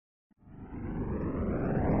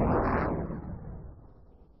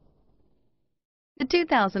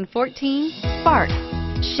2014 Spark.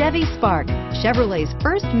 Chevy Spark, Chevrolet's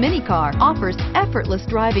first mini car, offers effortless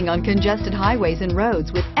driving on congested highways and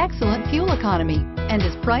roads with excellent fuel economy and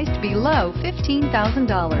is priced below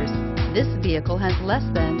 $15,000. This vehicle has less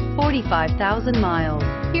than 45,000 miles.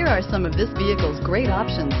 Here are some of this vehicle's great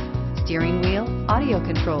options: steering wheel audio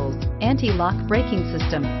controls, anti-lock braking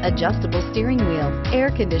system, adjustable steering wheel, air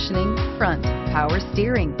conditioning, front, power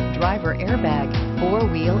steering, driver airbag,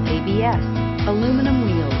 four-wheel ABS, aluminum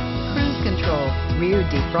wheels, cruise control, rear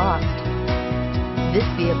defrost. This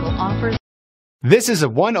vehicle offers. This is a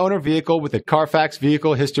one-owner vehicle with a Carfax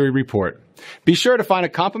Vehicle History Report. Be sure to find a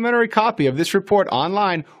complimentary copy of this report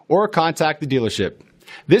online or contact the dealership.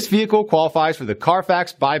 This vehicle qualifies for the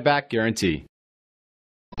Carfax Buyback Guarantee.